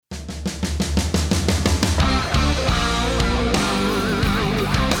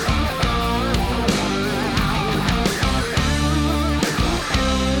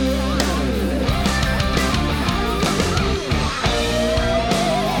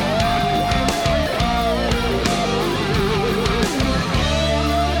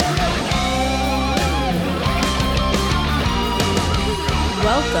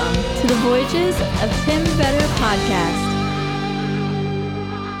Voyages of Tim Vetter podcast.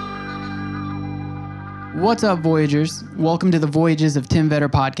 What's up, Voyagers? Welcome to the Voyages of Tim Vetter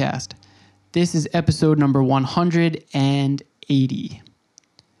podcast. This is episode number 180.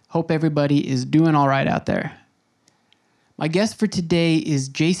 Hope everybody is doing all right out there. My guest for today is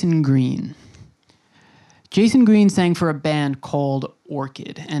Jayson Green. Jayson Green sang for a band called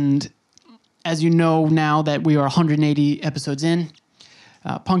Orchid, and as you know now that we are 180 episodes in,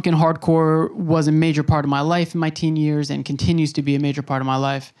 punk and hardcore was a major part of my life in my teen years and continues to be a major part of my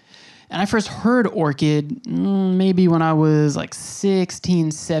life. And I first heard Orchid maybe when I was like 16,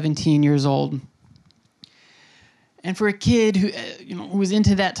 17 years old. And for a kid who was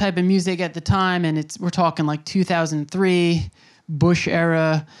into that type of music at the time, and we're talking like 2003, Bush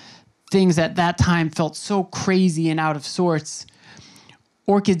era, things at that time felt so crazy and out of sorts.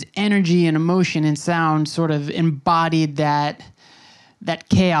 Orchid's energy and emotion and sound sort of embodied that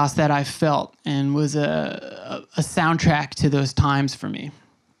chaos that I felt and was a soundtrack to those times for me.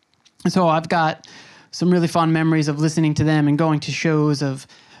 And so I've got some really fond memories of listening to them and going to shows of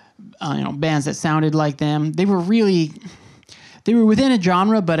bands that sounded like them. They were within a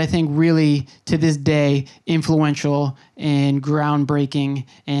genre, but I think really to this day influential and groundbreaking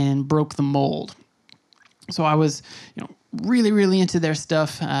and broke the mold. So I was, really, really into their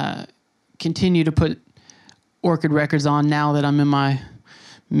stuff. Continue to put Orchid records on now that I'm in my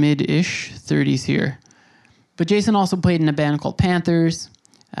mid-ish 30s here. But Jayson also played in a band called Panthers.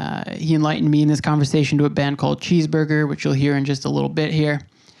 He enlightened me in this conversation to a band called Cheeseburger, which you'll hear in just a little bit here.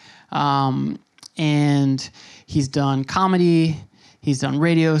 And he's done comedy. He's done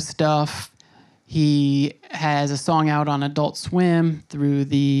radio stuff. He has a song out on Adult Swim through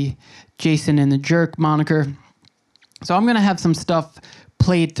the Jayson and the Jerk moniker. So I'm going to have some stuff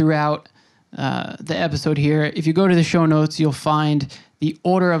played throughout the episode here. If you go to the show notes, you'll find the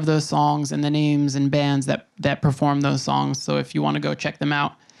order of those songs and the names and bands that perform those songs. So if you want to go check them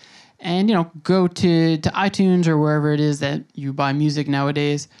out. And, go to iTunes or wherever it is that you buy music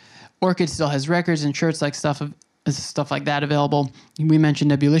nowadays. Orchid still has records and shirts like stuff like that available. We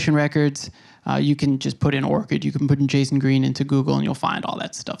mentioned Ebullition Records. You can just put in Orchid. You can put in Jayson Green into Google and you'll find all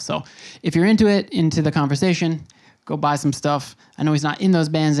that stuff. So if you're into the conversation, go buy some stuff. I know he's not in those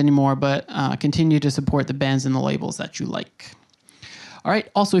bands anymore, but continue to support the bands and the labels that you like. All right.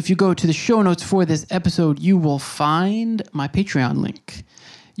 Also, if you go to the show notes for this episode, you will find my Patreon link.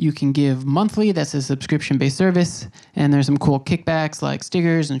 You can give monthly. That's a subscription-based service. And there's some cool kickbacks like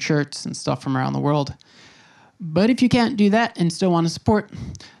stickers and shirts and stuff from around the world. But if you can't do that and still want to support,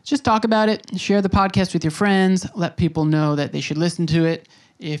 just talk about it. Share the podcast with your friends. Let people know that they should listen to it.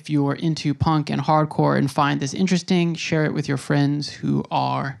 If you're into punk and hardcore and find this interesting, share it with your friends who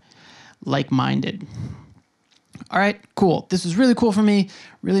are like-minded. All right, cool. This was really cool for me.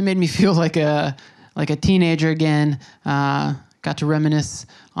 Really made me feel like a teenager again. Got to reminisce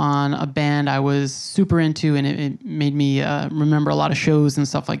on a band I was super into, and it made me remember a lot of shows and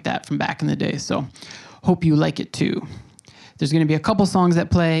stuff like that from back in the day. So hope you like it too. There's going to be a couple songs that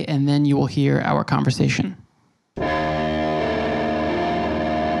play, and then you will hear our conversation.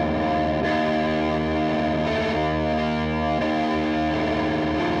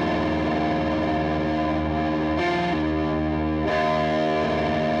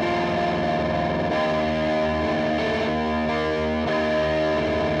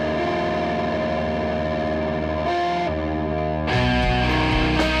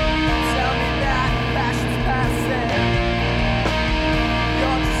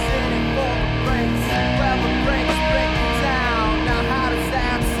 Well,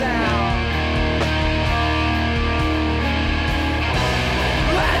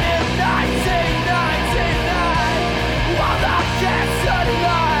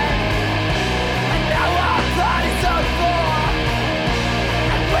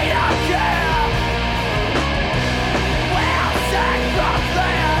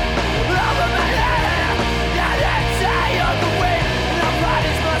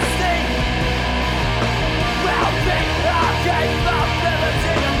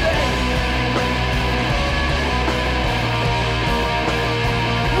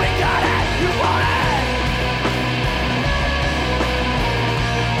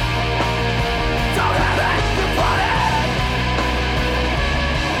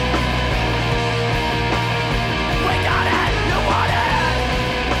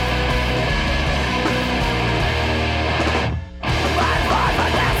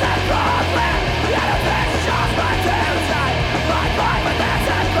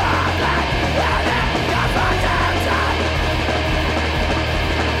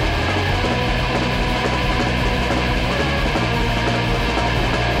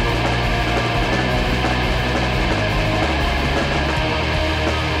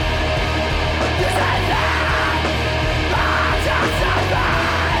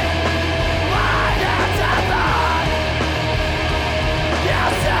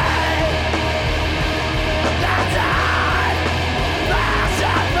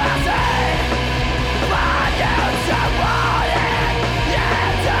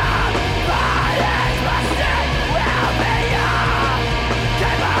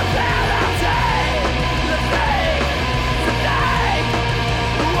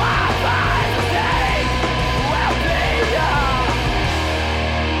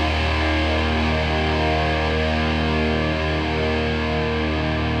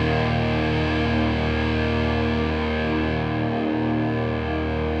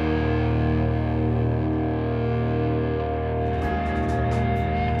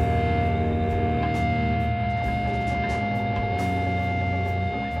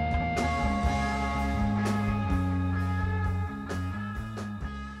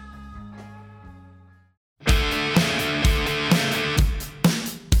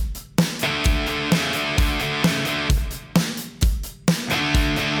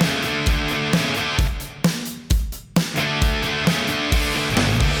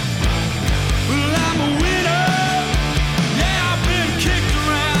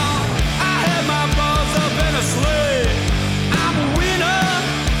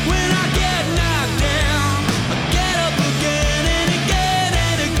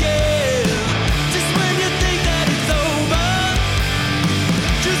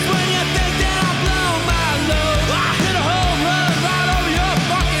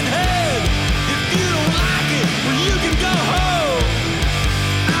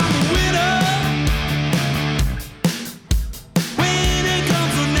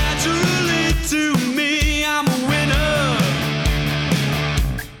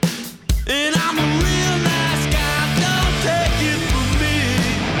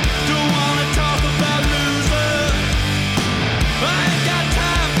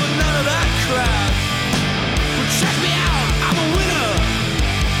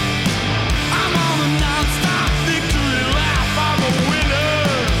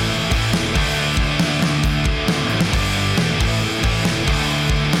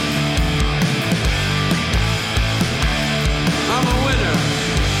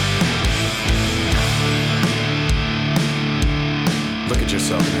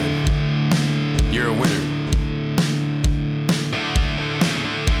 man. You're a winner.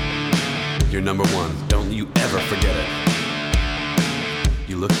 You're number one. Don't you ever forget it.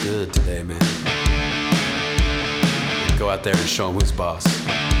 You look good today, man. Go out there and show them who's boss.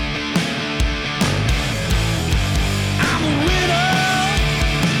 I'm a winner.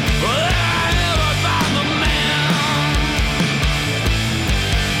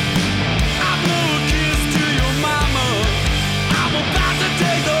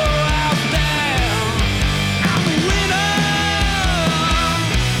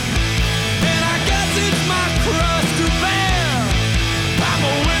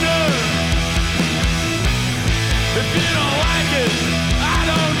 If you don't like it, I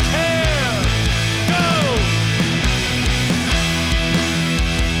don't care. Go!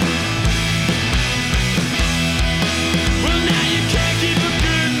 Well, now you can't keep a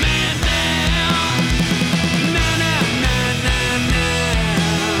good man down. Nah, nah, nah, nah, nah.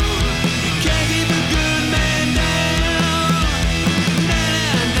 You can't keep a good man down. Nah,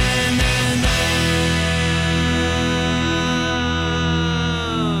 nah, nah, nah,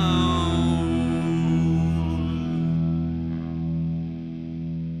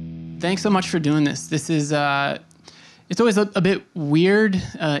 Thanks so much for doing this. This is, it's always a bit weird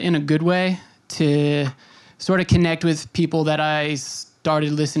in a good way to sort of connect with people that I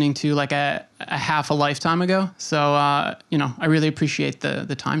started listening to like a half a lifetime ago. So, I really appreciate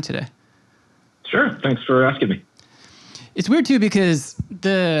the time today. Sure. Thanks for asking me. It's weird too because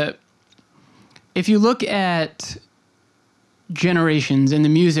if you look at generations and the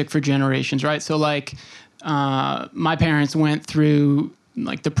music for generations, right? So like my parents went through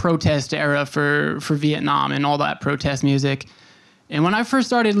like the protest era for Vietnam and all that protest music. And when I first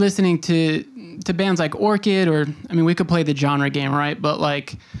started listening to bands like Orchid, or, I mean, we could play the genre game, right? But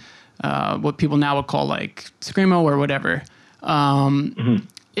like what people now would call like Screamo or whatever. I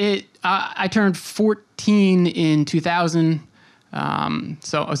turned 14 in 2000. So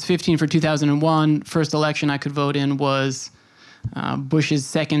I was 15 for 2001. First election I could vote in was Bush's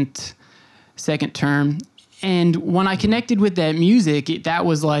second term. And when I connected with that music, that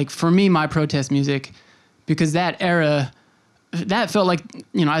was like, for me, my protest music, because that era, that felt like,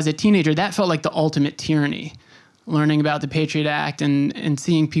 as a teenager, that felt like the ultimate tyranny. Learning about the Patriot Act and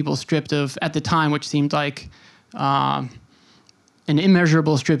seeing people stripped of, at the time, which seemed like an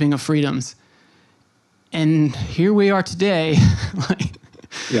immeasurable stripping of freedoms. And here we are today,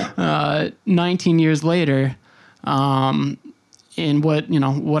 19 years later, in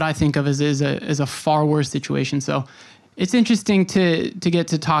what I think of as a far worse situation. So it's interesting to get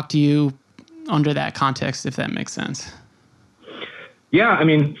to talk to you under that context, if that makes sense. Yeah, I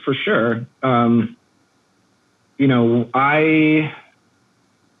mean, for sure. I'm trying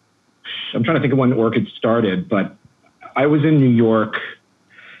to think of when Orchid started, but I was in New York.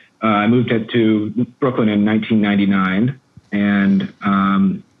 I moved to Brooklyn in 1999, and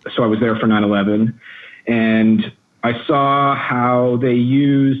so I was there for 9/11, and I saw how they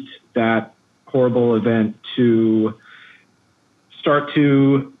used that horrible event to start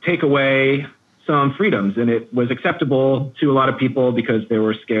to take away some freedoms. And it was acceptable to a lot of people because they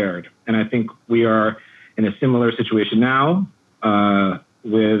were scared. And I think we are in a similar situation now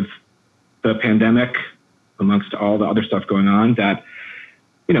with the pandemic, amongst all the other stuff going on, that,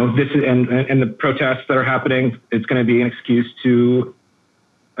 this is, and the protests that are happening, it's going to be an excuse to,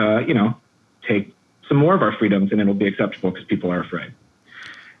 take some more of our freedoms, and it'll be acceptable because people are afraid.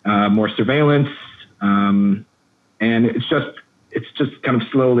 More surveillance, and it's just kind of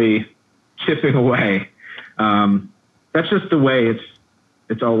slowly chipping away. That's just the way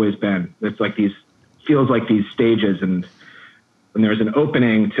it's always been. It's like feels like these stages, and when there's an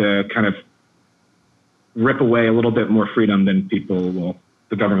opening to kind of rip away a little bit more freedom, then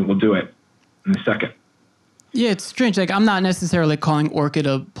the government will do it in a second. Yeah, it's strange. Like, I'm not necessarily calling Orchid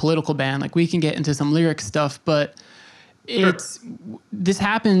a political band. Like, we can get into some lyric stuff, but this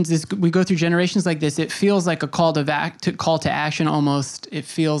happens. We go through generations like this. It feels like a call to action almost. It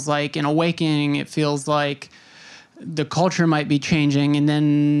feels like an awakening. It feels like the culture might be changing, and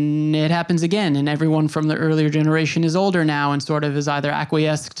then it happens again. And everyone from the earlier generation is older now and sort of is either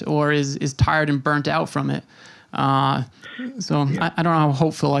acquiesced or is tired and burnt out from it. I don't know how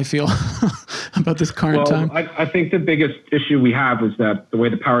hopeful I feel about this current time. I think the biggest issue we have is that the way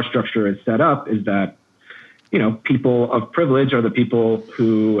the power structure is set up is that, people of privilege are the people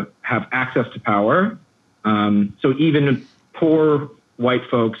who have access to power. So even poor white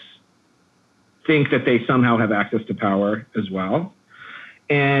folks think that they somehow have access to power as well.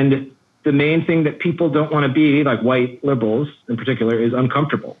 And the main thing that people don't want to be, like white liberals in particular, is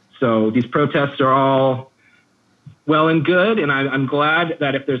uncomfortable. So these protests are all well and good. And I'm glad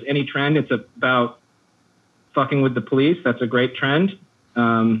that if there's any trend, it's about fucking with the police. That's a great trend.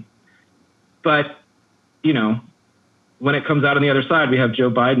 But, you know, when it comes out on the other side, we have Joe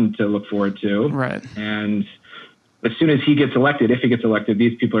Biden to look forward to. Right. And as soon as he gets elected, if he gets elected,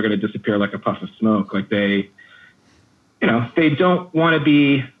 these people are going to disappear like a puff of smoke. Like they don't want to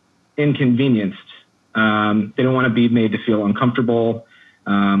be inconvenienced. They don't want to be made to feel uncomfortable.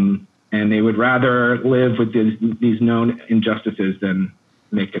 And they would rather live with these known injustices than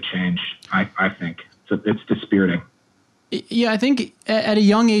make a change, I think. So it's dispiriting. Yeah, I think at a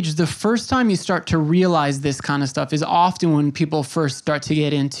young age, the first time you start to realize this kind of stuff is often when people first start to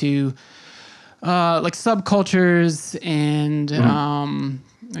get into like subcultures and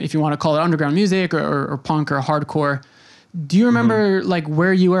if you want to call it underground music or punk or hardcore. Do you remember like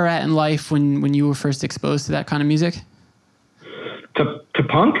where you were at in life when you were first exposed to that kind of music? To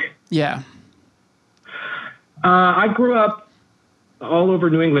punk? Yeah. I grew up all over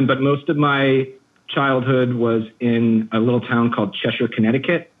New England, but most of my childhood was in a little town called Cheshire,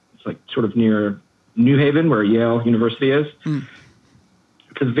 Connecticut. It's like sort of near New Haven, where Yale University is.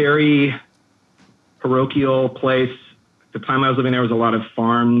 It's a very parochial place. The time I was living there was a lot of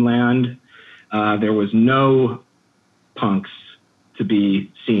farmland. There was no punks to be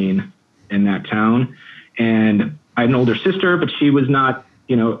seen in that town. And I had an older sister, but she was not,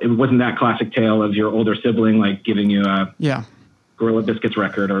 you know, it wasn't that classic tale of your older sibling like giving you a Gorilla Biscuits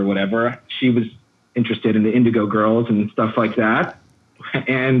record or whatever. She was interested in the Indigo Girls and stuff like that.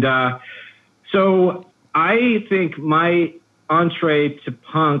 And so I think my entree to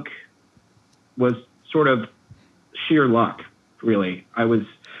punk was sort of sheer luck, really. I was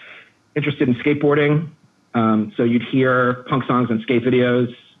interested in skateboarding. So you'd hear punk songs on skate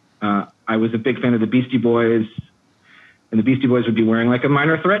videos. I was a big fan of the Beastie Boys, and the Beastie Boys would be wearing like a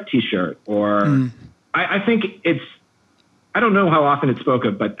Minor Threat t-shirt. Or I think I don't know how often it's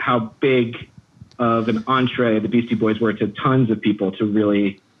spoken of, but how big of an entree the Beastie Boys were to tons of people, to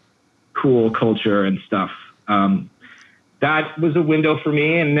really cool culture and stuff. That was a window for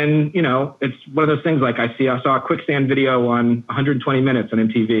me. And then, you know, it's one of those things like I saw a Quicksand video on 120 Minutes on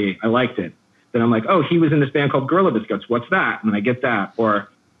MTV. I liked it. Then I'm like, oh, he was in this band called Gorilla Biscuits. What's that? And I get that. Or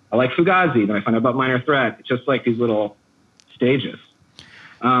I like Fugazi. Then I find out about Minor Threat. It's just like these little stages.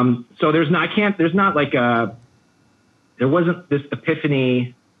 So there wasn't this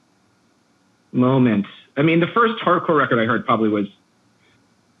epiphany moment. I mean, the first hardcore record I heard probably was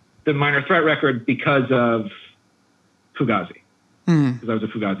the Minor Threat record because of Fugazi. Because I was a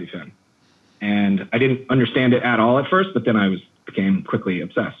Fugazi fan. And I didn't understand it at all at first, but then I became quickly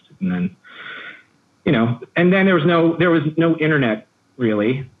obsessed. And then, you know, and then there was no internet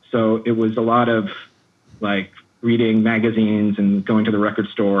really. So it was a lot of like reading magazines and going to the record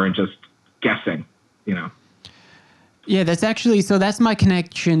store and just guessing, you know. Yeah, that's my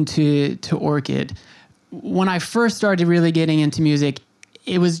connection to Orchid. When I first started really getting into music,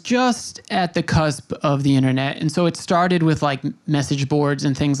 it was just at the cusp of the internet. And so it started with like message boards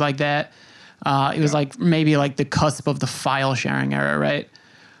and things like that. It was like maybe like the cusp of the file sharing era, right?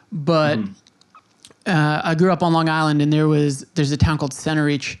 But I grew up on Long Island, and there's a town called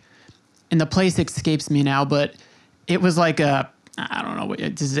Centereach, and the place escapes me now, but it was like I don't know,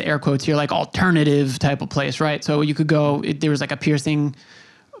 this is air quotes here, like alternative type of place, right? So you could go, there was like a piercing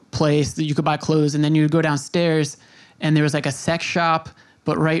place that you could buy clothes, and then you would go downstairs and there was like a sex shop,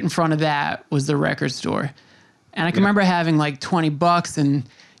 but right in front of that was the record store. And I can remember having like $20, and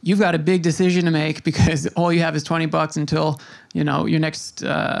you've got a big decision to make because all you have is $20 until, you know, your next,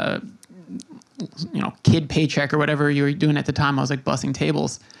 kid paycheck or whatever you were doing at the time. I was like bussing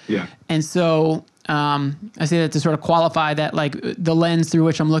tables. Yeah. And so I say that to sort of qualify that, like, the lens through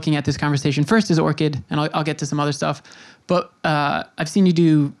which I'm looking at this conversation first is Orchid, and I'll get to some other stuff. But I've seen you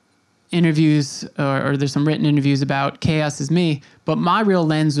do interviews, or there's some written interviews about Chaos Is Me, but my real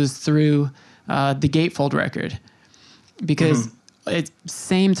lens was through the Gatefold record, because it's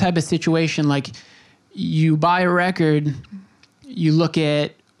same type of situation. Like, you buy a record, you look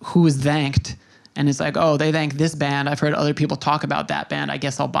at who is thanked, and it's like, oh, they thank this band. I've heard other people talk about that band. I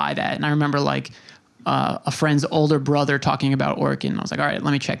guess I'll buy that. And I remember like a friend's older brother talking about Orchid, and I was like, all right,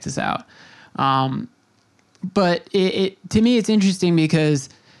 let me check this out. But to me, it's interesting because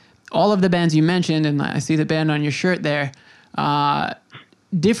all of the bands you mentioned, and I see the band on your shirt there,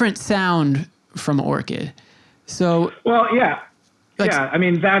 different sound from Orchid. So, well, yeah. I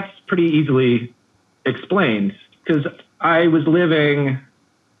mean, that's pretty easily explained because I was living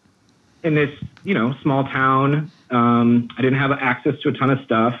in this, small town. I didn't have access to a ton of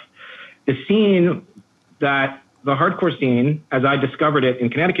stuff. The hardcore scene, as I discovered it in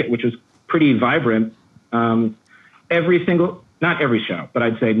Connecticut, which was pretty vibrant, not every show, but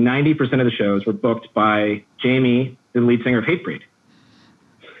I'd say 90% of the shows were booked by Jamie, the lead singer of Hatebreed.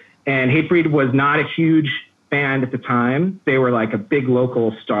 And Hatebreed was not a huge band at the time. They were like a big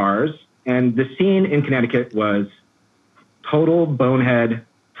local stars. And the scene in Connecticut was total bonehead,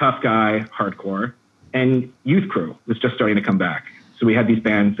 tough guy, hardcore. And Youth Crew was just starting to come back. So we had this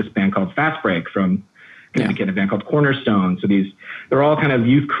band called Fast Break from Connecticut, a band called Cornerstone. So they're all kind of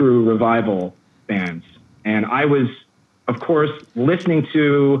Youth Crew revival bands. And I was, of course, listening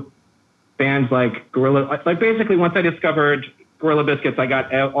to bands like like basically once I discovered Gorilla Biscuits, I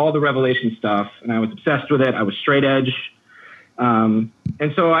got all the Revelation stuff and I was obsessed with it. I was straight edge. And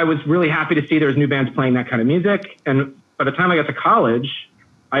so I was really happy to see there was new bands playing that kind of music. And by the time I got to college,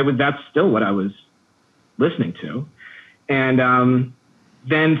 that's still what I was listening to. And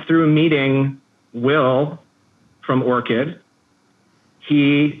then through meeting Will from Orchid,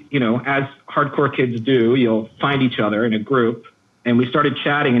 he, as hardcore kids do, you'll find each other in a group. And we started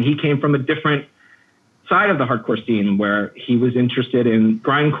chatting, and he came from a different side of the hardcore scene where he was interested in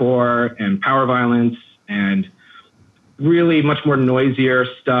grindcore and power violence and really much more noisier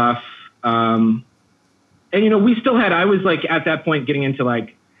stuff. And, we still I was like at that point getting into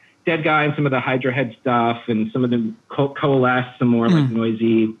like Dead Guy and some of the Hydra Head stuff, and some of them coalesced some more like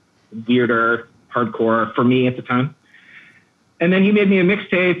noisy, weirder hardcore for me at the time. And then he made me a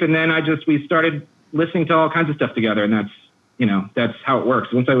mixtape, and then we started listening to all kinds of stuff together, and that's how it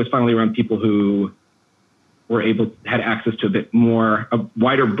works. Once I was finally around people who had access to a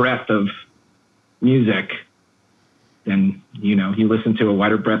wider breadth of music, then, you listen to a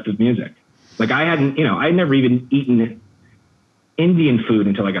wider breadth of music. Like I'd never even eaten Indian food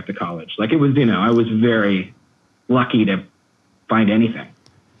until I got to college. Like it was, I was very lucky to find anything.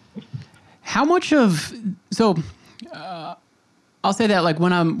 How much of, I'll say that like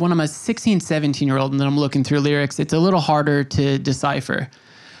when I'm a 16, 17-year-old and then I'm looking through lyrics, it's a little harder to decipher.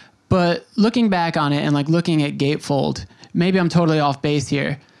 But looking back on it and like looking at Gatefold, maybe I'm totally off base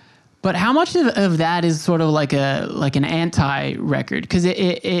here, but how much of that is sort of like an anti-record? Because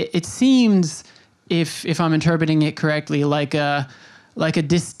it seems, if I'm interpreting it correctly, like a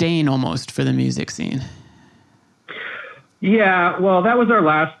disdain almost for the music scene. Yeah, well, that was our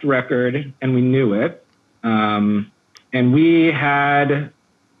last record, and we knew it. And we had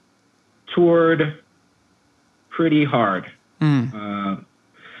toured pretty hard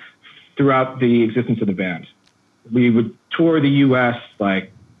throughout the existence of the band. We would tour the U.S.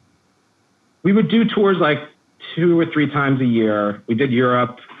 We would do tours like 2 or 3 times a year. We did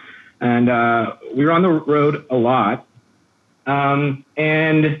Europe, and we were on the road a lot. And,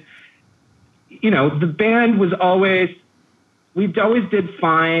 the band was we always did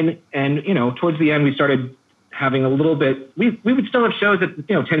fine. And, towards the end, we started having a little bit, we would still have shows that,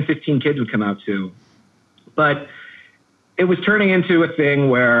 10, 15 kids would come out to. But it was turning into a thing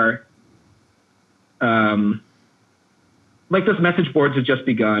where, like those message boards had just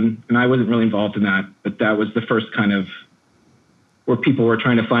begun, and I wasn't really involved in that, but that was the first kind of where people were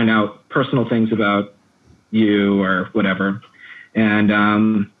trying to find out personal things about you or whatever.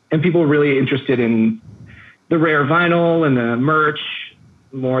 And people were really interested in the rare vinyl and the merch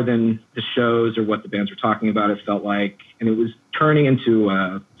more than the shows or what the bands were talking about, it felt like. And it was turning into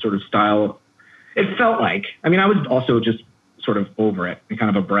a sort of style. It felt like, I was also just sort of over it and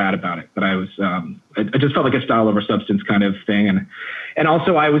kind of a brat about it, but I was, I just felt like a style over substance kind of thing. And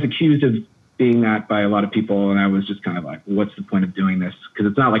also I was accused of being that by a lot of people. And I was just kind of like, what's the point of doing this? Because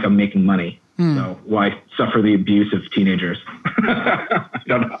it's not like I'm making money. So why suffer the abuse of teenagers? I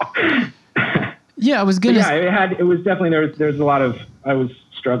don't know. Yeah, I was gonna. It was definitely there's a lot of, I was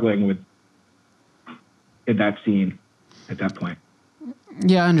struggling with in that scene at that point.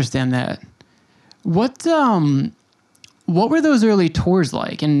 Yeah, I understand that. What were those early tours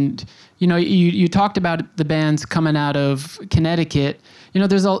like? And you talked about the bands coming out of Connecticut.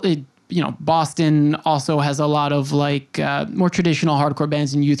 There's Boston also has a lot of like more traditional hardcore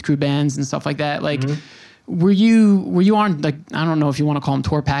bands and youth crew bands and stuff like that. Like, were you on, like, I don't know if you want to call them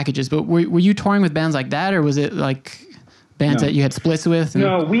tour packages, but were you touring with bands like that, or was it like bands that you had splits with?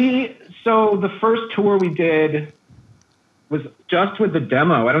 No, so the first tour we did was just with the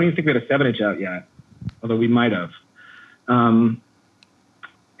demo. I don't even think we had a 7-inch out yet, although we might have. And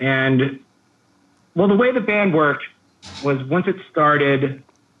well, the way the band worked was once it started,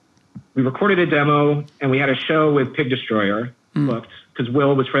 we recorded a demo and we had a show with Pig Destroyer booked because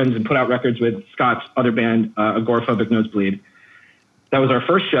Will was friends and put out records with Scott's other band, Agoraphobic Nosebleed. That was our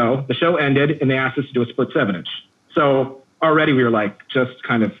first show. The show ended and they asked us to do a split 7-inch. So already we were like, just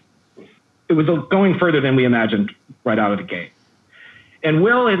kind of, it was going further than we imagined right out of the gate. And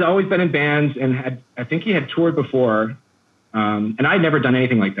Will has always been in bands and I think he had toured before. And I'd never done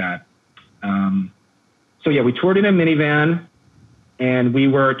anything like that. So yeah, we toured in a minivan and we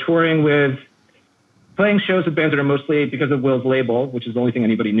were touring with playing shows with bands that are mostly because of Will's label, which is the only thing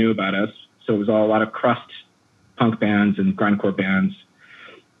anybody knew about us. So it was all a lot of crust punk bands and grindcore bands.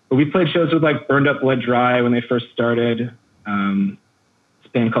 But we played shows with like Burned Up Blood Dry when they first started.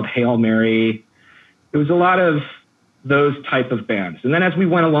 This band called Hail Mary. It was a lot of those type of bands. And then as we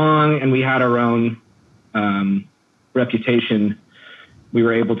went along and we had our own reputation, we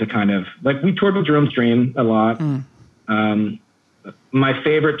were able to kind of, like, we toured with Jerome Stream a lot. My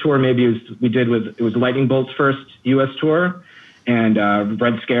favorite tour maybe it was Lightning Bolt's first U.S. tour and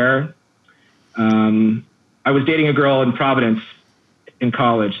Red Scare. I was dating a girl in Providence in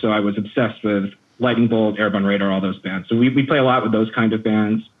college, so I was obsessed with Lightning Bolt, Airborne Radar, all those bands. So we play a lot with those kind of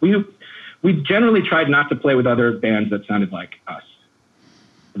bands. We generally tried not to play with other bands that sounded like us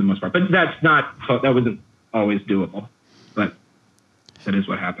for the most part, but that wasn't always doable, but that is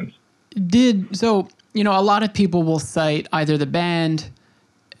what happens. A lot of people will cite either the band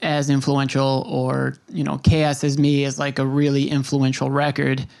as influential or, Chaos Is Me as like a really influential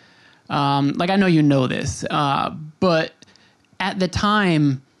record. I know you know this, but at the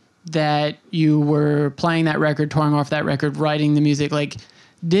time that you were playing that record, touring off that record, writing the music, like,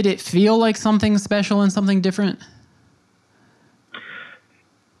 did it feel like something special and something different?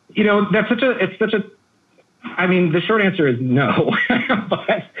 The short answer is no,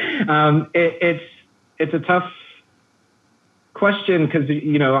 but it's a tough question because,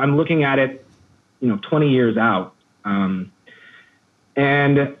 I'm looking at it, 20 years out. And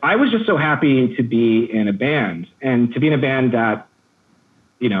I was just so happy to be in a band and to be in a band that,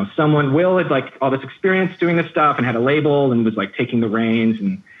 Will had like all this experience doing this stuff and had a label and was like taking the reins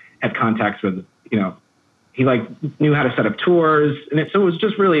and had contacts with, he like knew how to set up tours. And so it was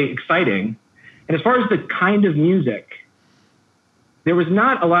just really exciting. And as far as the kind of music, there was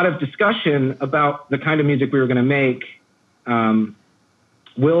not a lot of discussion about the kind of music we were going to make.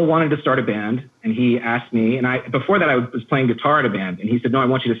 Will wanted to start a band and he asked me, and before that I was playing guitar at a band and he said, no, I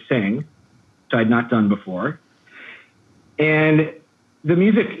want you to sing, which I had not done before. And the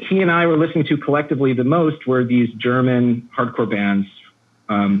music he and I were listening to collectively the most were these German hardcore bands.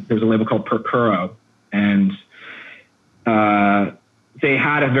 There's a label called Percuro, and they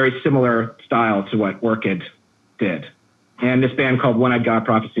had a very similar style to what Orchid did. And this band called One Eyed God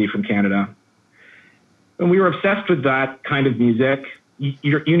Prophecy from Canada. And we were obsessed with that kind of music.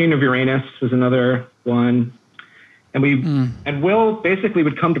 Union of Uranus was another one. And and Will basically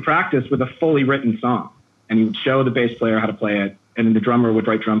would come to practice with a fully written song. And he would show the bass player how to play it. And then the drummer would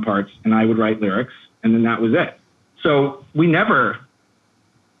write drum parts and I would write lyrics. And then that was it. So we never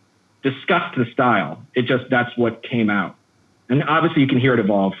discussed the style. That's what came out. And obviously you can hear it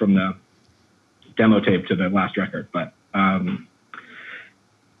evolve from the demo tape to the last record. But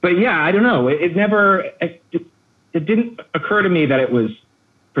yeah, I don't know. It didn't occur to me that it was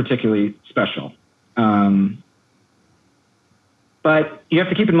particularly special. But you have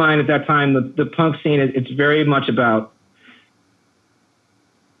to keep in mind at that time, the punk scene, it's very much about,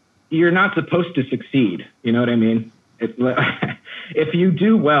 you're not supposed to succeed. You know what I mean? If you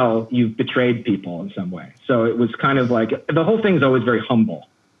do well, you've betrayed people in some way. So it was kind of like, the whole thing's always very humble.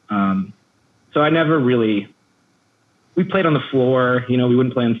 So I never really, we played on the floor, we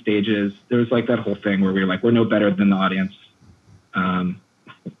wouldn't play on stages. There was like that whole thing where we were like, we're no better than the audience. Lots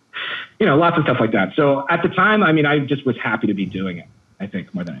of stuff like that. So at the time, I just was happy to be doing it, I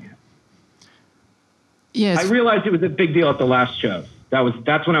think, more than anything. Yes. I realized it was a big deal at the last show.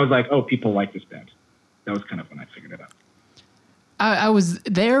 That's when I was like, oh, people like this band. That was kind of when I figured it out. I was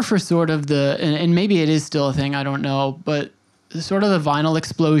there for sort of and maybe it is still a thing, I don't know, but sort of the vinyl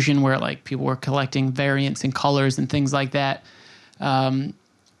explosion where like people were collecting variants and colors and things like that.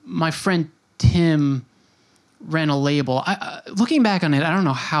 My friend Tim ran a label. Looking back on it, I don't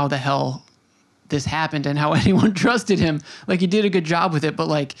know how the hell this happened and how anyone trusted him. Like, he did a good job with it, but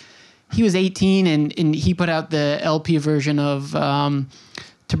like, he was 18 and he put out the LP version of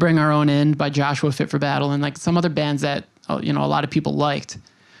To Bring Our Own End by Joshua Fit for Battle and like some other bands that, a lot of people liked.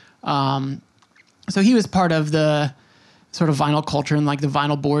 So he was part of the sort of vinyl culture and like the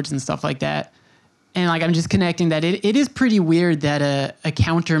vinyl boards and stuff like that. And like, I'm just connecting that it is pretty weird that a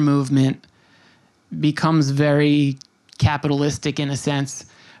counter movement becomes very capitalistic in a sense.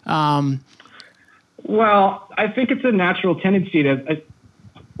 Well, I think it's a natural tendency to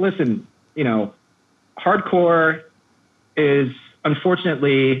listen, hardcore is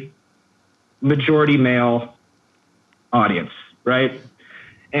unfortunately majority male audience, right?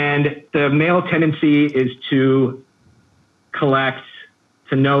 And the male tendency is to collect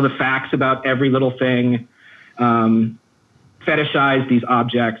to know the facts about every little thing, fetishize these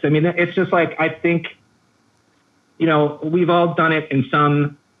objects. I mean, it's just like, I think, you know, we've all done it in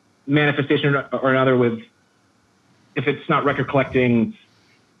some manifestation or another with, if it's not record collecting,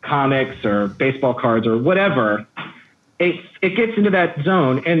 comics or baseball cards or whatever, it gets into that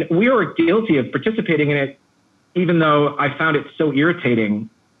zone. And we were guilty of participating in it, even though I found it so irritating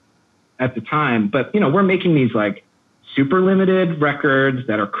at the time. But, you know, we're making these like super limited records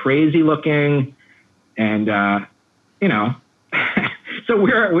that are crazy looking. And, you know, so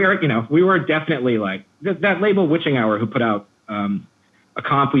we were definitely like that label Witching Hour, who put out a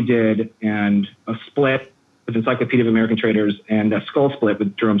comp we did and a split with Encyclopedia of American Traders and a skull split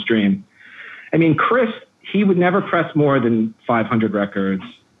with Jerome's Dream. I mean, Chris, he would never press more than 500 records.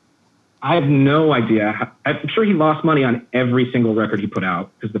 I have no idea. I'm sure he lost money on every single record he put out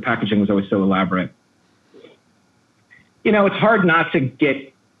because the packaging was always so elaborate. You know, it's hard not to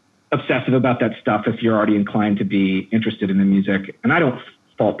get obsessive about that stuff if you're already inclined to be interested in the music. And I don't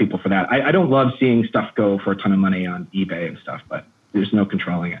fault people for that. I don't love seeing stuff go for a ton of money on eBay and stuff, but there's no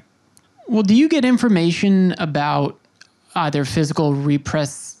controlling it. Well, do you get information about either physical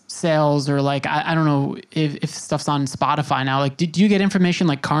repress sales or like, I don't know if stuff's on Spotify now, like, do you get information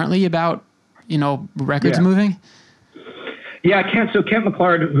like currently about, you know, records moving? Yeah, Kent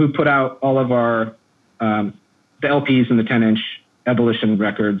McClard, who put out all of our, the LPs and the 10-inch Ebullition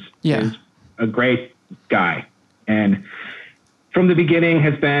records, is a great guy. And from the beginning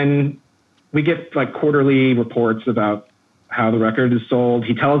we get like quarterly reports about how the record is sold.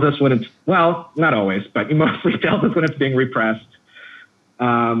 He tells us when it's, well, not always, but he mostly tells us when it's being repressed.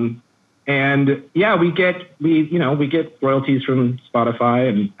 And yeah, we get royalties from Spotify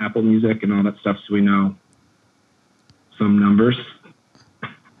and Apple Music and all that stuff. So we know some numbers,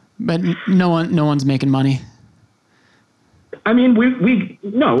 but no one's making money. I mean,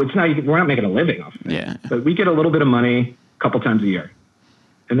 no, it's not, we're not making a living off of it. Yeah. But we get a little bit of money a couple times a year,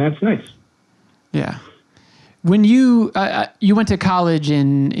 and that's nice. Yeah. When you went to college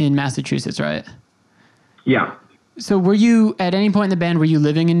in Massachusetts, right? Yeah. So were you, at any point in the band, were you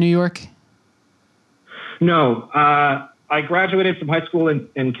living in New York? No. I graduated from high school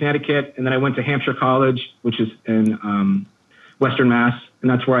in Connecticut, and then I went to Hampshire College, which is in Western Mass, and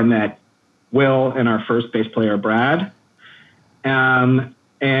that's where I met Will and our first bass player, Brad. And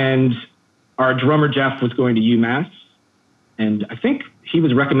our drummer, Jeff, was going to UMass, and I think he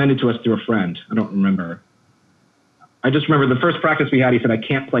was recommended to us through a friend. I don't remember. I just remember the first practice we had, he said, I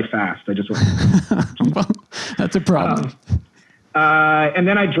can't play fast. I just went. Well, that's a problem. And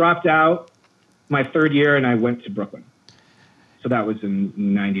then I dropped out my third year and I went to Brooklyn. So that was in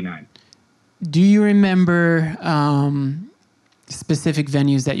 99. Do you remember specific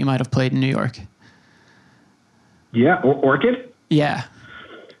venues that you might have played in New York? Yeah. Orchid? Yeah.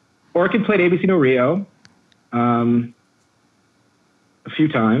 Orchid played ABC No Rio a few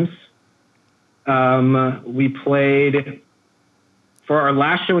times. We played, for our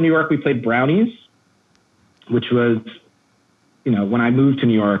last show in New York, we played Brownies, which was, you know, when I moved to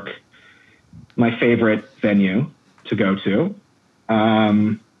New York, my favorite venue to go to.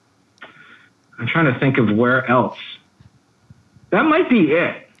 I'm trying to think of where else. That might be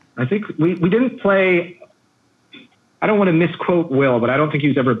it. I think we didn't play, I don't want to misquote Will, but I don't think he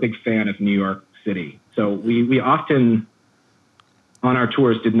was ever a big fan of New York City. So we often, on our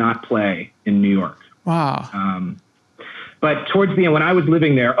tours, did not play in New York. Wow. But towards the end, when I was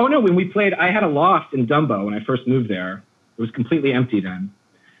living there, when we played, I had a loft in Dumbo when I first moved there. It was completely empty then.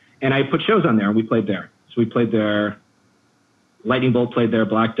 And I put shows on there, and we played there. So we played there. Lightning Bolt played there,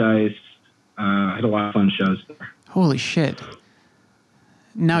 Black Dice. I had a lot of fun shows there. Holy shit.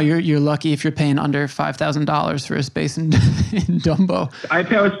 Now you're lucky if you're paying under $5,000 for a space in Dumbo. I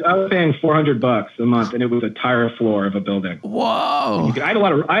was paying $400 a month, and it was a tire floor of a building. Whoa! I had a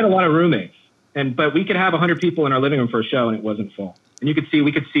lot of roommates, but we could have 100 people in our living room for a show, and it wasn't full. And we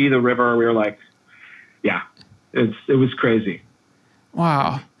could see the river. We were like, yeah, it was crazy.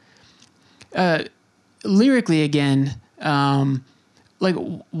 Wow. Lyrically again, like,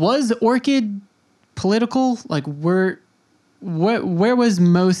 was Orchid political? Like, where was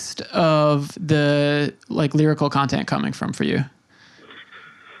most of the like lyrical content coming from for you?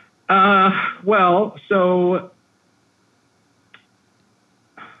 Well, so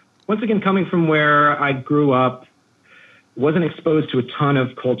once again, coming from where I grew up, wasn't exposed to a ton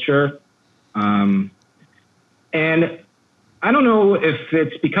of culture. And I don't know if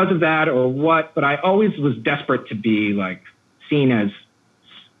it's because of that or what, but I always was desperate to be like seen as,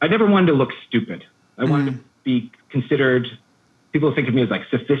 I never wanted to look stupid. I wanted to be considered, people think of me as like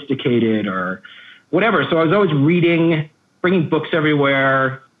sophisticated or whatever. So I was always reading bringing books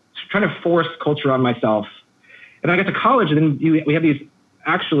everywhere, trying to force culture on myself. And I got to college, and then we have these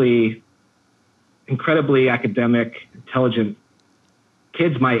actually incredibly academic, intelligent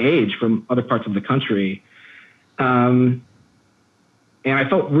kids my age from other parts of the country. And I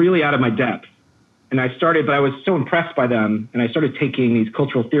felt really out of my depth. And but I was so impressed by them, and I started taking these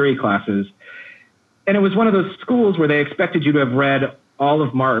cultural theory classes. And it was one of those schools where they expected you to have read all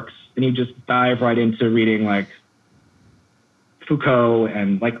of Marx, and you just dive right into reading like Foucault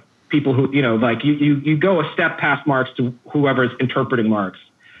and like people who, like you go a step past Marx to whoever's interpreting Marx.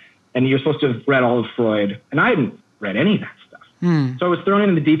 And you're supposed to have read all of Freud. And I hadn't read any of that stuff. So I was thrown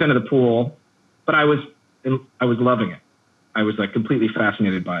into the deep end of the pool, but I was loving it. I was like completely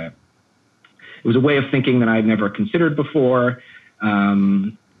fascinated by it. It was a way of thinking that I had never considered before.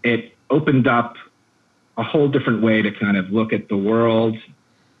 It opened up a whole different way to kind of look at the world.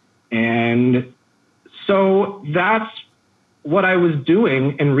 And so that's what I was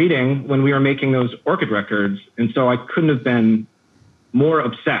doing and reading when we were making those Orchid records. And so I couldn't have been more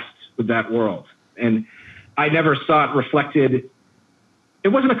obsessed with that world. And I never saw it reflected. It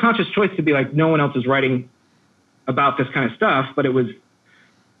wasn't a conscious choice to be like, no one else is writing about this kind of stuff, but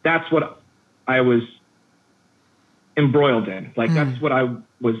that's what I was embroiled in. Like, that's what I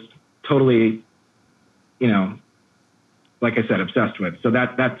was totally, like I said, obsessed with. So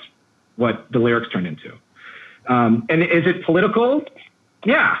that's what the lyrics turned into. And is it political?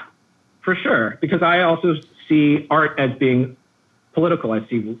 Yeah, for sure. Because I also see art as being political. I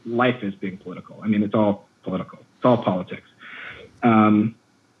see life as being political. I mean, it's all political. It's all politics. And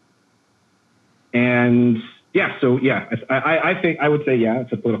yeah, so yeah, I think I would say, yeah,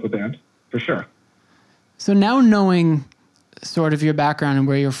 it's a political band for sure. So now knowing sort of your background and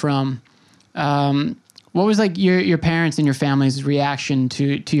where you're from, what was like your parents and your family's reaction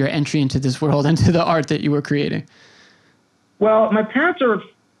to your entry into this world and to the art that you were creating? Well, my parents are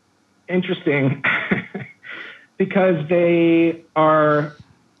interesting because they are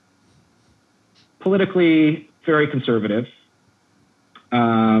politically very conservative.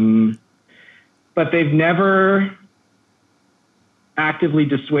 But they've never actively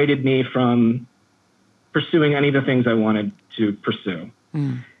dissuaded me from pursuing any of the things I wanted to pursue.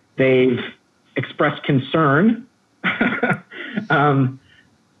 They've expressed concern, but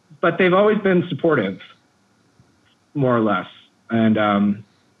they've always been supportive, more or less. And,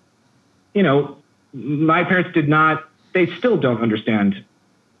 my parents they still don't understand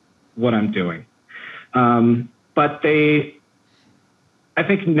what I'm doing. But I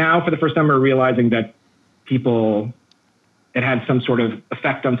think now for the first time are realizing that it had some sort of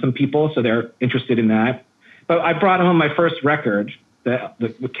effect on some people, so they're interested in that. But I brought home my first record,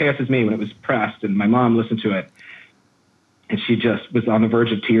 the Chaos Is Me, when it was pressed, and my mom listened to it, and she just was on the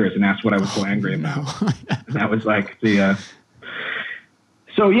verge of tears and asked what I was so angry about. And that was like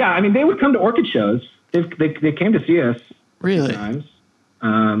so yeah, I mean, they would come to Orchid shows. They came to see us really times.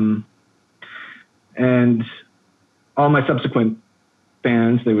 And all my subsequent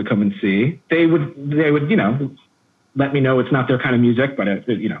bands they would come and see. They would let me know it's not their kind of music, but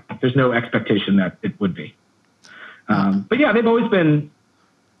there's no expectation that it would be. But yeah, they've always been.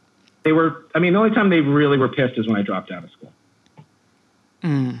 The only time they really were pissed is when I dropped out of school.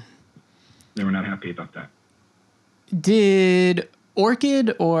 They were not happy about that. Did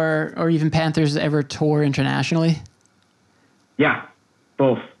Orchid or even Panthers ever tour internationally? Yeah,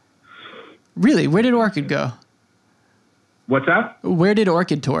 both. Really? Where did Orchid go? What's that? Where did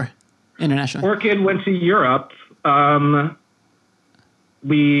Orchid tour internationally? Orchid went to Europe.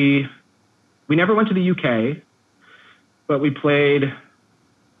 We never went to the UK, but we played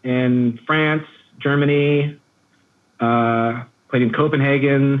in France, Germany, played in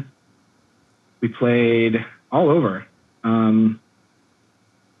Copenhagen. We played all over. We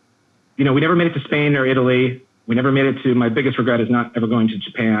never made it to Spain or Italy. We never made it to, my biggest regret is not ever going to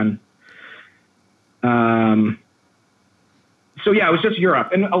Japan. So yeah, it was just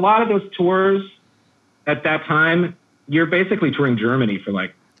Europe. And a lot of those tours at that time, you're basically touring Germany for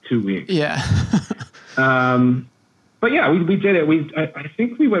like 2 weeks. Yeah. But yeah, we did it. I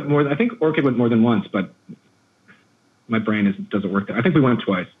think we went more. I think Orchid went more than once, but my brain doesn't work there. I think we went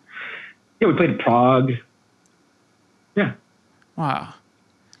twice. Yeah, we played Prague. Yeah. Wow.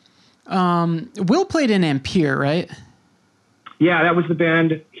 Will played in Ampere, right? Yeah, that was the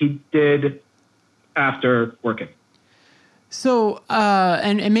band he did after Orchid. So,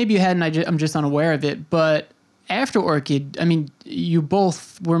 and maybe you hadn't, I'm just unaware of it, but after Orchid, I mean, you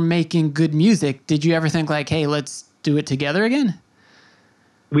both were making good music. Did you ever think like, hey, let's do it together again?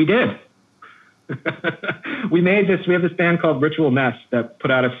 We did. We have this band called Ritual Mess that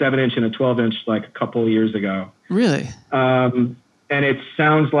put out a 7-inch and a 12-inch like a couple of years ago. Really? And it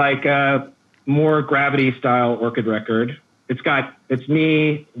sounds like a more Gravity style Orchid record. It's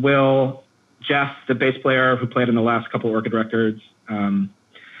me, Will, Jeff, the bass player who played in the last couple Orchid records,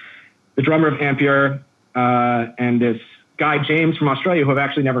 the drummer of Ampere, and this guy, James from Australia, who I've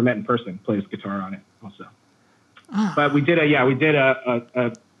actually never met in person, plays guitar on it also. Oh. But we did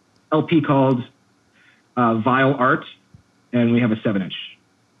a LP called Vile Art, and we have a 7-inch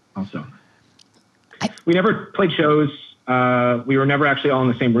also. We never played shows. We were never actually all in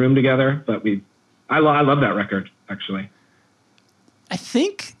the same room together, but I love that record, actually. I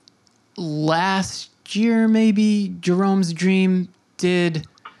think last year, maybe, Jerome's Dream did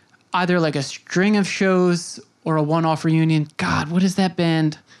either like a string of shows or a one-off reunion. God, what is that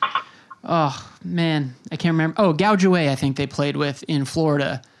band? Oh, man, I can't remember. Oh, Gouge Away, I think they played with in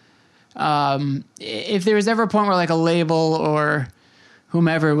Florida. If there was ever a point where like a label or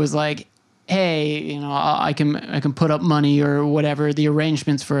whomever was like, hey, I can put up money or whatever, the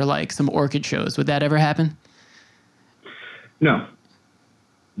arrangements for like some Orchid shows, would that ever happen? No.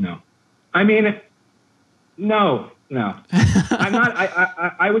 I mean, no. I'm not.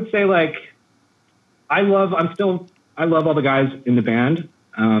 I would say like I love all the guys in the band.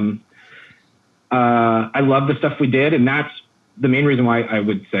 I love the stuff we did, and that's the main reason why I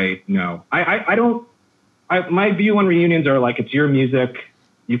would say no. My view on reunions are like, it's your music.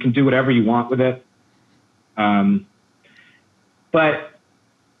 You can do whatever you want with it. But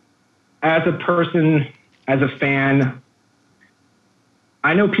as a person, as a fan,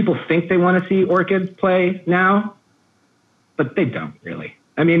 I know people think they want to see Orchid play now, but they don't really.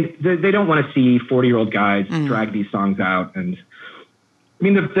 I mean, they don't want to see 40-year-old guys drag these songs out. And I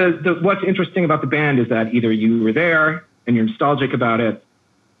mean, what's interesting about the band is that either you were there and you're nostalgic about it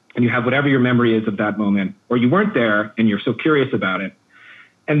and you have whatever your memory is of that moment, or you weren't there and you're so curious about it.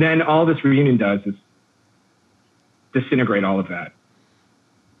 And then all this reunion does is disintegrate all of that.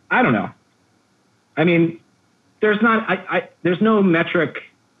 I don't know. I mean, there's no metric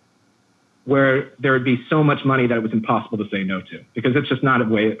where there would be so much money that it was impossible to say no to, because it's just not the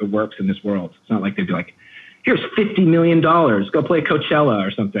way it works in this world. It's not like they'd be like, here's $50 million, go play Coachella or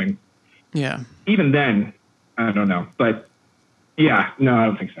something. Yeah. Even then, I don't know. But yeah, no, I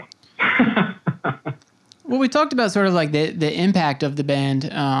don't think so. Well, we talked about sort of like the impact of the band.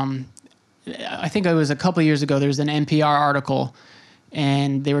 I think it was a couple of years ago, there was an NPR article,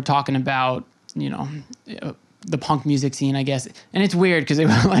 and they were talking about, the punk music scene, I guess. And it's weird because they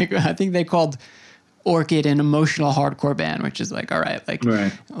were like, I think they called Orchid an emotional hardcore band, which is like, all right, like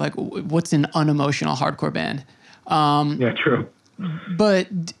what's an unemotional hardcore band? Yeah, true. But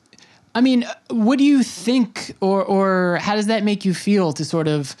I mean, what do you think, or how does that make you feel to sort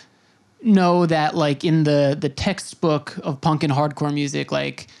of know that like in the textbook of punk and hardcore music,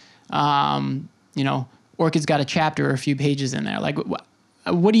 like, Orchid's got a chapter or a few pages in there. Like,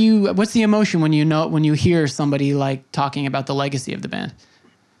 what's the emotion when you hear somebody like talking about the legacy of the band?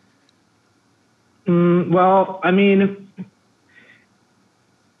 Well, I mean,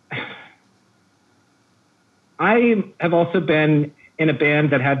 I have also been in a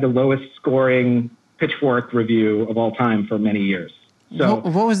band that had the lowest scoring Pitchfork review of all time for many years. So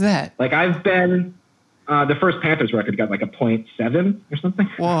what was that? Like I've been, the first Panthers record got like a 0.7 or something.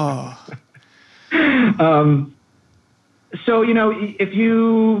 Whoa. So, if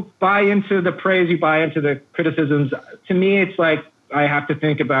you buy into the praise, you buy into the criticisms. To me, it's like I have to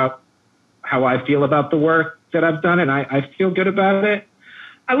think about how I feel about the work that I've done, and I feel good about it.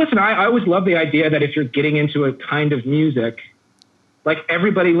 I always love the idea that if you're getting into a kind of music, like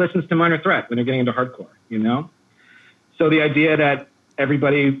everybody listens to Minor Threat when they're getting into hardcore, So the idea that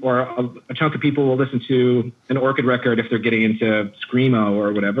everybody or a chunk of people will listen to an Orchid record if they're getting into Screamo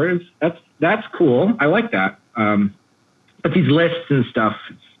or whatever, that's cool. I like that. But these lists and stuff,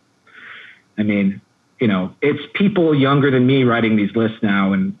 it's people younger than me writing these lists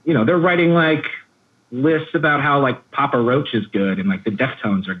now. And, they're writing like lists about how like Papa Roach is good and like the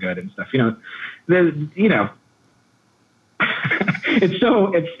Deftones are good and stuff,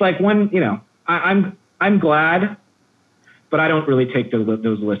 it's like when, I'm glad, but I don't really take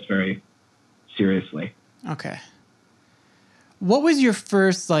those lists very seriously. Okay. What was your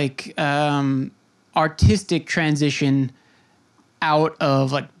first like, artistic transition out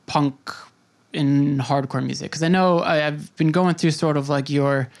of like punk and hardcore music? Because I know I've been going through sort of like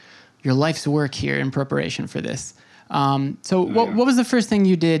your life's work here in preparation for this. What was the first thing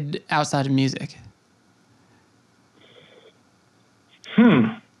you did outside of music?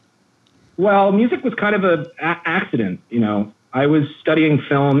 Well, music was kind of an accident, I was studying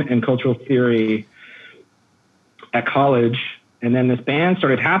film and cultural theory at college, and then this band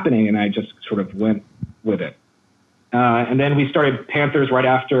started happening, and I just sort of went with it. And then we started Panthers right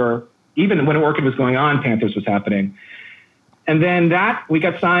after, even when Orchid was going on, Panthers was happening. And then we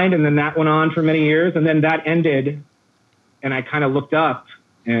got signed, and then that went on for many years, and then that ended, and I kind of looked up,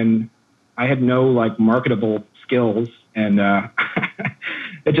 and I had no like marketable skills, and I'd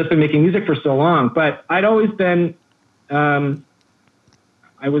just been making music for so long. But I'd always been, I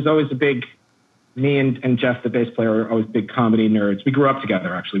was always me and Jeff, the bass player, were always big comedy nerds. We grew up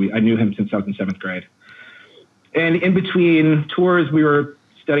together, actually. I knew him since I was in 7th grade. And in between tours, we were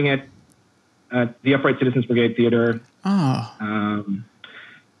studying at the Upright Citizens Brigade Theater. Oh.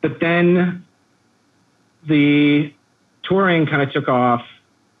 But then the touring kind of took off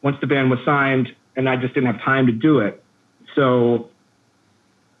once the band was signed, and I just didn't have time to do it. So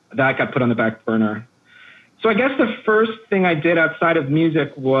that got put on the back burner. So I guess the first thing I did outside of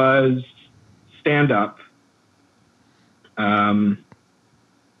music was stand-up. But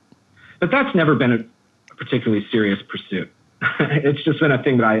that's never been a particularly serious pursuit. It's just been a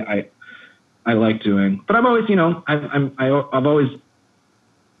thing that I like doing. But I've always, I've always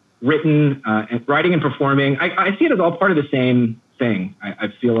written, and writing and performing. I see it as all part of the same thing.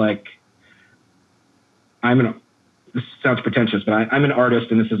 I feel like this sounds pretentious, but I'm an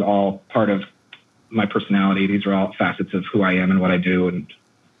artist, and this is all part of my personality. These are all facets of who I am and what I do.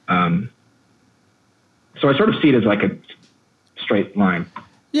 And so I sort of see it as like a straight line.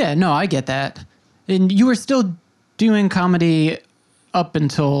 Yeah, no, I get that. And you were still doing comedy up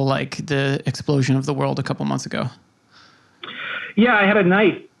until like the explosion of the world a couple months ago. Yeah, I had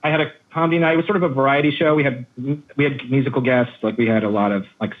a comedy night. It was sort of a variety show. We had musical guests. Like we had a lot of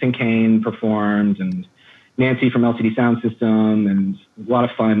like Sing Kane performed, and Nancy from LCD Sound System, and a lot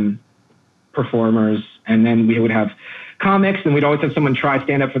of fun performers. And then we would have comics, and we'd always have someone try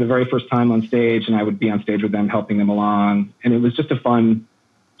stand up for the very first time on stage, and I would be on stage with them, helping them along. And it was just a fun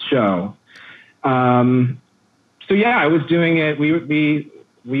show. So yeah, I was doing it. We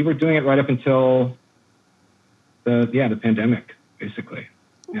were doing it right up until the pandemic, basically.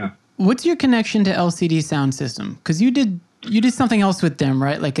 Yeah. What's your connection to LCD Sound System? Because you did something else with them,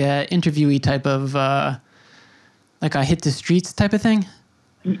 right? Like a interviewee type of, like a hit the streets type of thing.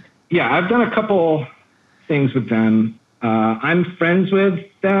 Yeah, I've done a couple things with them. I'm friends with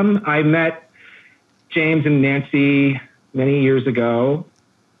them. I met James and Nancy many years ago.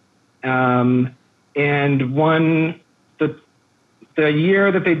 And the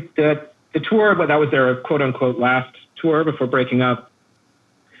year that the tour, but that was their quote unquote last tour before breaking up,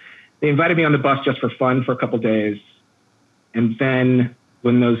 they invited me on the bus just for fun for a couple days. And then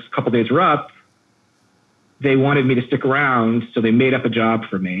when those couple days were up, they wanted me to stick around. So they made up a job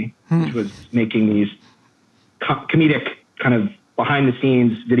for me, which was making these comedic kind of behind the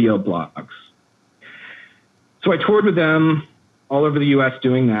scenes video blogs. So I toured with them all over the US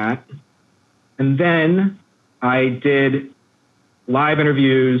doing that. And then I did live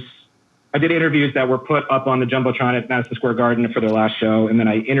interviews. I did interviews that were put up on the Jumbotron at Madison Square Garden for their last show. And then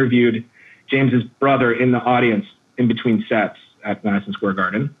I interviewed James's brother in the audience in between sets at Madison Square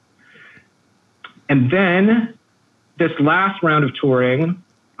Garden. And then this last round of touring,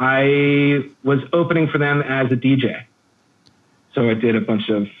 I was opening for them as a DJ. So I did a bunch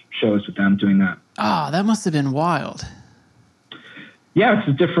of shows with them doing that. Oh, that must have been wild. Yeah, it's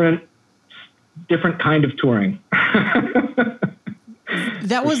a different kind of touring.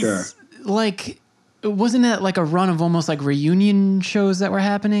 That was sure. Like, wasn't it like a run of almost like reunion shows that were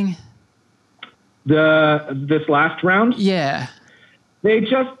happening? This last round? Yeah. They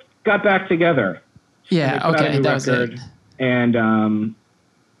just got back together. Yeah, okay, that was it. And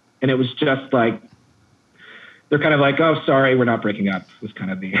it was just like, they're kind of like, oh, sorry, we're not breaking up, was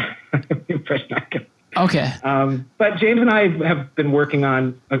kind of the impression I got. Okay. But James and I have been working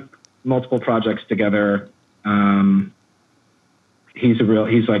on multiple projects together. He's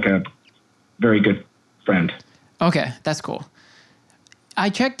like a very good friend. Okay, that's cool. I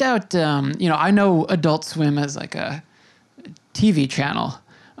checked out, I know Adult Swim as like a TV channel.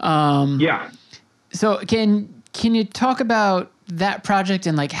 Yeah. So can you talk about that project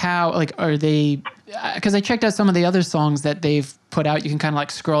and like how, like, are they, because I checked out some of the other songs that they've put out. You can kind of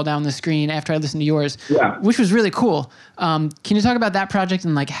like scroll down the screen after I listened to yours, yeah, which was really cool. Can you talk about that project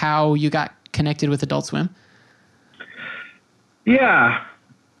and like how you got connected with Adult Swim? Yeah.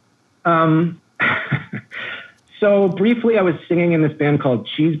 So briefly, I was singing in this band called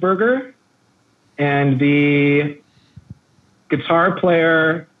Cheeseburger, and the guitar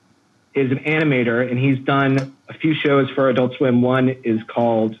player is an animator, and he's done a few shows for Adult Swim. One is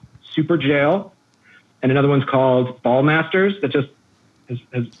called Super Jail, and another one's called Ball Masters that has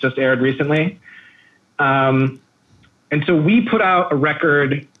just aired recently. And so we put out a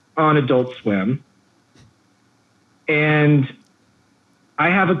record on Adult Swim, and I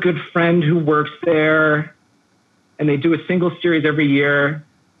have a good friend who works there, and they do a single series every year,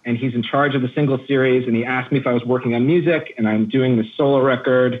 and he's in charge of the single series, and he asked me if I was working on music, and I'm doing this solo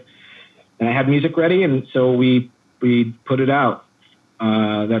record, and I had music ready, and so we put it out,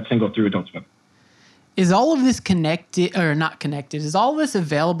 that single, through Adult Swim. Is all of this connected or not connected? Is all of this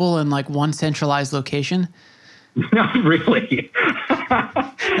available in like one centralized location? Not really.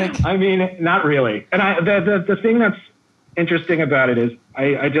 I mean, not really. And the thing that's interesting about it is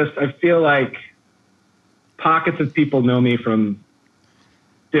I feel like pockets of people know me from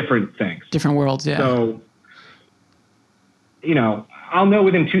different things. Different worlds, yeah. So, you know, I'll know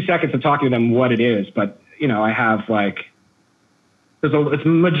within 2 seconds of talking to them what it is, but, you know, I have like, it's a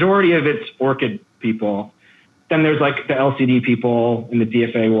majority of it's Orchid people. Then there's like the LCD people in the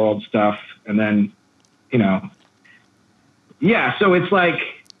DFA world stuff. And then, you know, yeah, so it's like,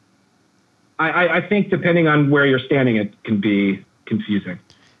 I think depending on where you're standing, it can be confusing.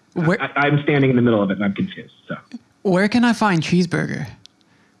 I'm standing in the middle of it and I'm confused. So where can I find Cheeseburger?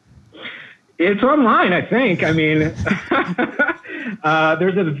 It's online, I think. I mean,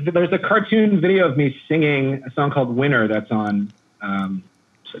 there's a cartoon video of me singing a song called Winner that's on, I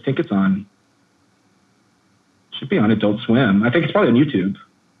think it's on, should be on Adult Swim. I think it's probably on YouTube.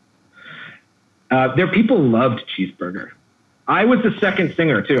 People loved Cheeseburger. I was the second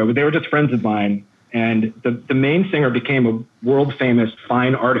singer too. They were just friends of mine, and the main singer became a world famous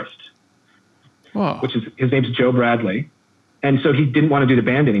fine artist. Whoa. Which is, his name's Joe Bradley, and so he didn't want to do the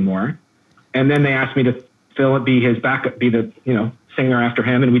band anymore. And then they asked me to be his backup, be the singer after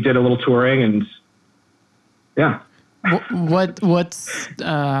him, and we did a little touring, and yeah. What's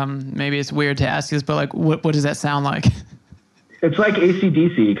maybe it's weird to ask this, but like what does that sound like? It's like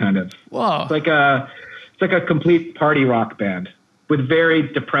AC/DC kind of. Whoa. It's like a complete party rock band with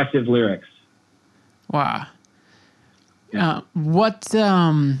very depressive lyrics. Wow. Like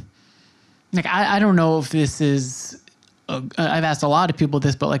I don't know if this is I've asked a lot of people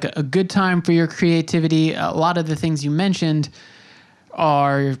this, but like a good time for your creativity. A lot of the things you mentioned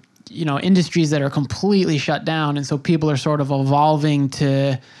are, you know, industries that are completely shut down. And so people are sort of evolving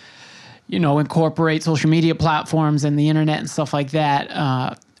to, you know, incorporate social media platforms and the internet and stuff like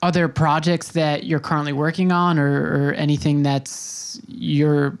that. Are there projects that you're currently working on or anything that's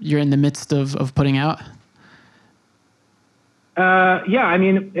you're in the midst of putting out? Yeah, I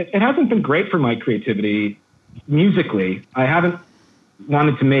mean, it hasn't been great for my creativity musically. I haven't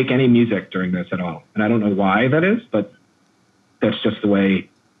wanted to make any music during this at all. And I don't know why that is, but that's just the way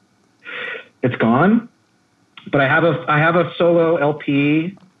it's gone. But I have a solo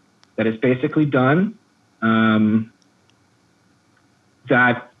LP that is basically done.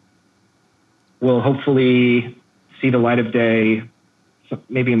 That will hopefully see the light of day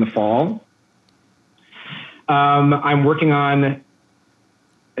maybe in the fall. I'm working on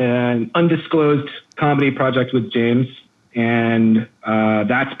an undisclosed comedy project with James, and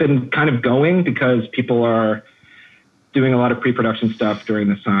that's been kind of going because people are doing a lot of pre-production stuff during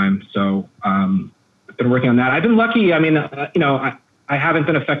this time. So I've been working on that. I've been lucky. I mean, I haven't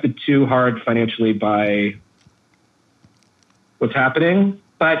been affected too hard financially by what's happening,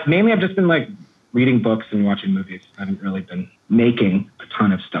 but mainly I've just been like reading books and watching movies. I haven't really been making a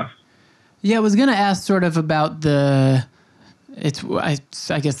ton of stuff. Yeah, I was going to ask sort of about I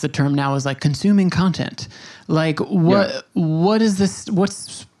guess the term now is like consuming content. Like what is this,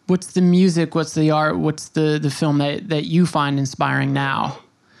 what's the music, what's the art, what's the film that you find inspiring now?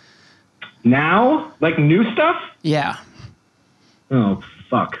 Now? Like new stuff? Yeah. Oh,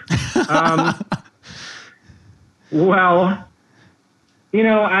 fuck. Well, you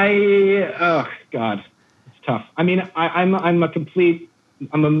know, oh God, it's tough. I mean, I'm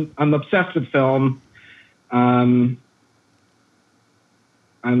obsessed with film. But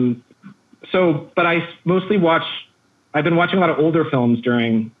I mostly I've been watching a lot of older films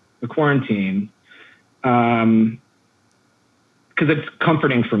during the quarantine, because it's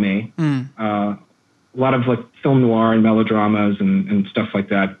comforting for me. A lot of like film noir and melodramas and stuff like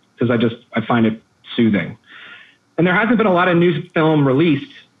that, because I find it soothing. And there hasn't been a lot of new film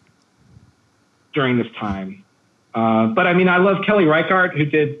released during this time. But I mean, I love Kelly Reichardt, who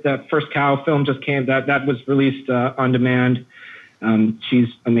did that First Cow film, that was released on demand. She's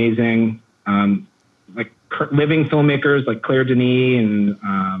amazing. Like living filmmakers like Claire Denis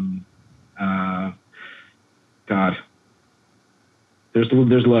and God,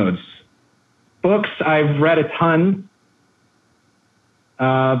 there's loads. Books, I've read a ton,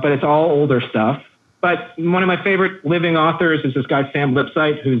 but it's all older stuff. But one of my favorite living authors is this guy, Sam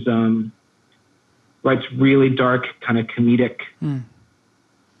Lipsyte, who's writes really dark, kind of comedic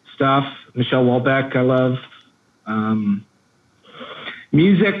stuff. Michelle Houellebecq, I love.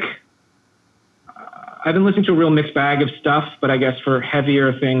 Music, I've been listening to a real mixed bag of stuff, but I guess for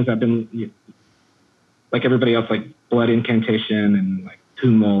heavier things, I've been, like everybody else, like Blood Incantation and like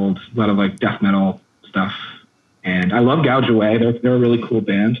Tomb Mold, a lot of like death metal stuff. And I love Gouge Away. They're a really cool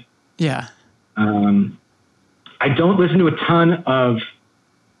band. Yeah. I don't listen to a ton of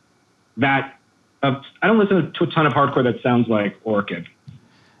that. I don't listen to a ton of hardcore that sounds like Orchid.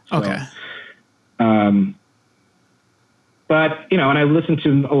 So, Okay. But, and I listen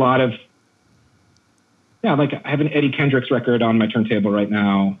to a lot of, like I have an Eddie Kendricks record on my turntable right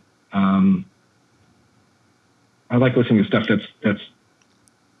now. I like listening to stuff that's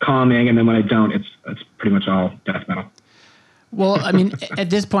calming, and then when I don't, it's pretty much all death metal. Well, I mean, at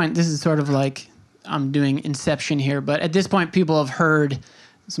this point, this is sort of like I'm doing Inception here, but at this point, people have heard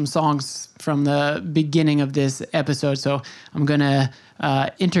some songs from the beginning of this episode, so I'm gonna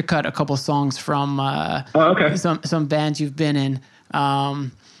intercut a couple songs from some bands you've been in.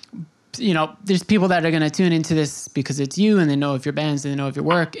 There's people that are going to tune into this because it's you and they know of your bands and they know of your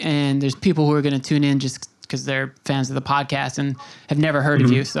work. And there's people who are going to tune in just because they're fans of the podcast and have never heard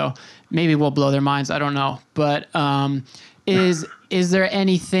of you. So maybe we'll blow their minds. I don't know. But is there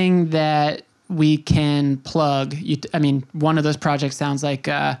anything that we can plug? One of those projects sounds like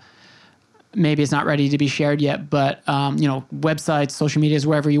maybe it's not ready to be shared yet, but websites, social medias,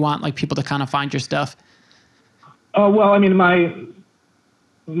 wherever you want, like people to kind of find your stuff. Oh, well, I mean, my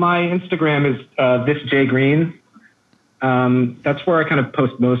Instagram is this Jay Green. That's where I kind of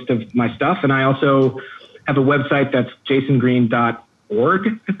post most of my stuff. And I also have a website that's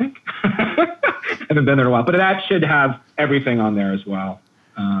jasongreen.org, I think. I haven't been there in a while, but that should have everything on there as well.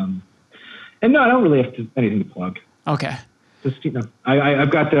 And no, I don't really have anything to plug. Okay. Just,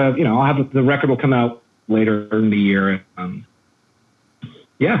 I've got I'll have the record will come out later in the year. I'm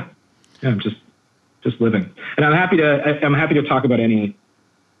just living. And I'm happy to talk about any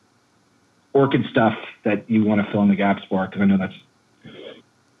Orchid stuff that you want to fill in the gaps for, because I know that's...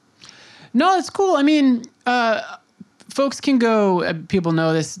 No, it's cool. I mean, folks can go, people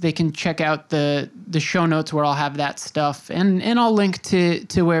know this, they can check out the show notes where I'll have that stuff, and I'll link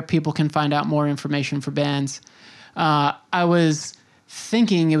to where people can find out more information for bands. I was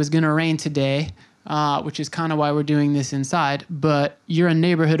thinking it was going to rain today, which is kind of why we're doing this inside, but you're a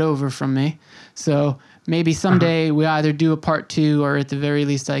neighborhood over from me, so... Maybe someday we either do a part 2 or at the very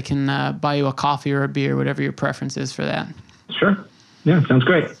least I can buy you a coffee or a beer, whatever your preference is for that. Sure. Yeah, sounds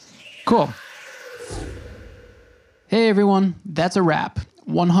great. Cool. Hey, everyone. That's a wrap.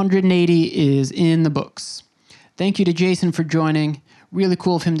 180 is in the books. Thank you to Jayson for joining. Really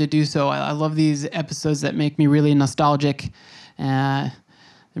cool of him to do so. I love these episodes that make me really nostalgic. They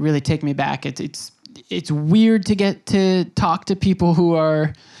really take me back. It's weird to get to talk to people who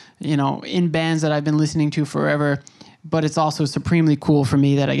are... in bands that I've been listening to forever, but it's also supremely cool for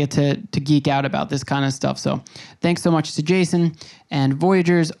me that I get to geek out about this kind of stuff. So thanks so much to Jayson and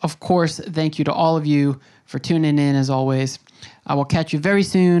Voyagers. Of course, thank you to all of you for tuning in as always. I will catch you very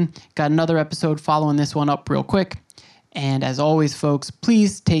soon. Got another episode following this one up real quick. And as always, folks,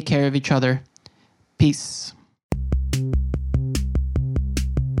 please take care of each other. Peace.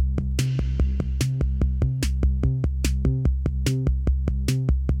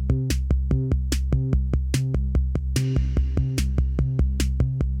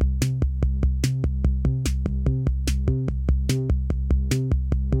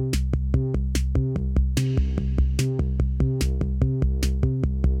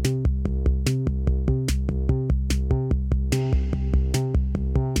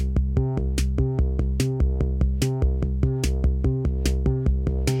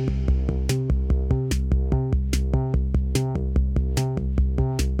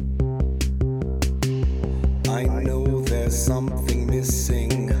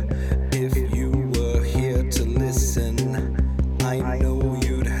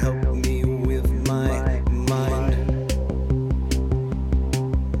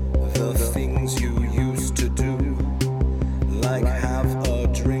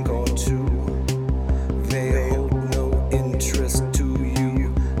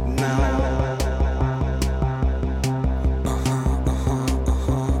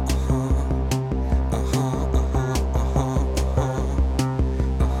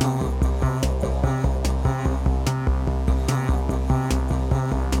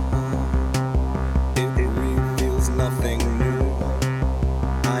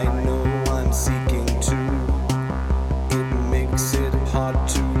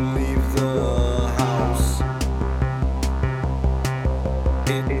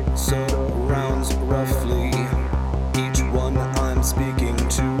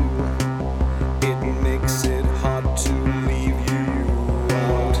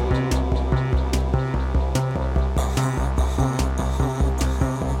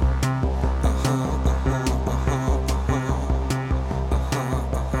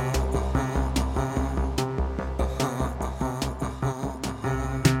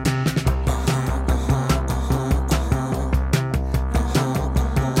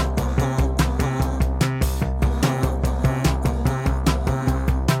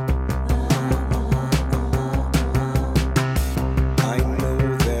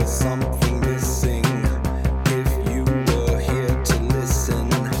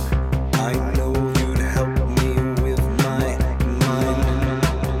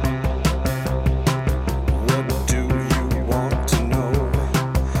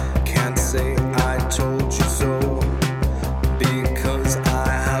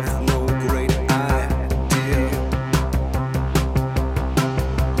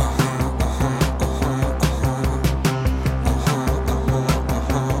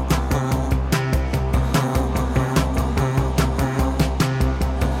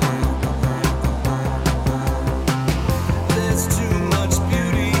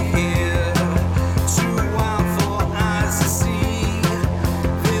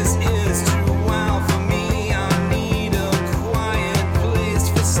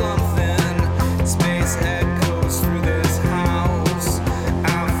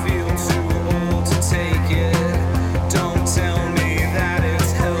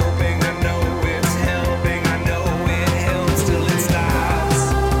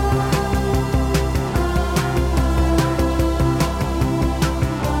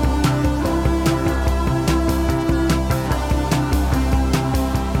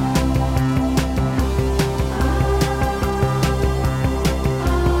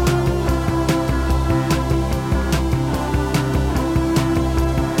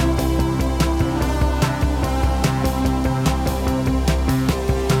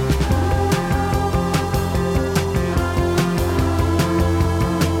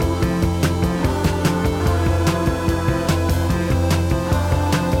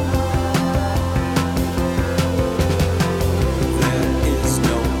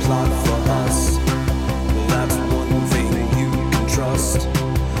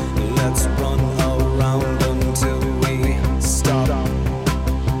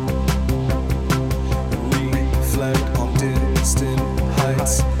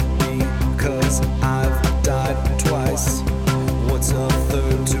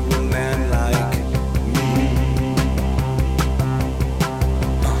 third to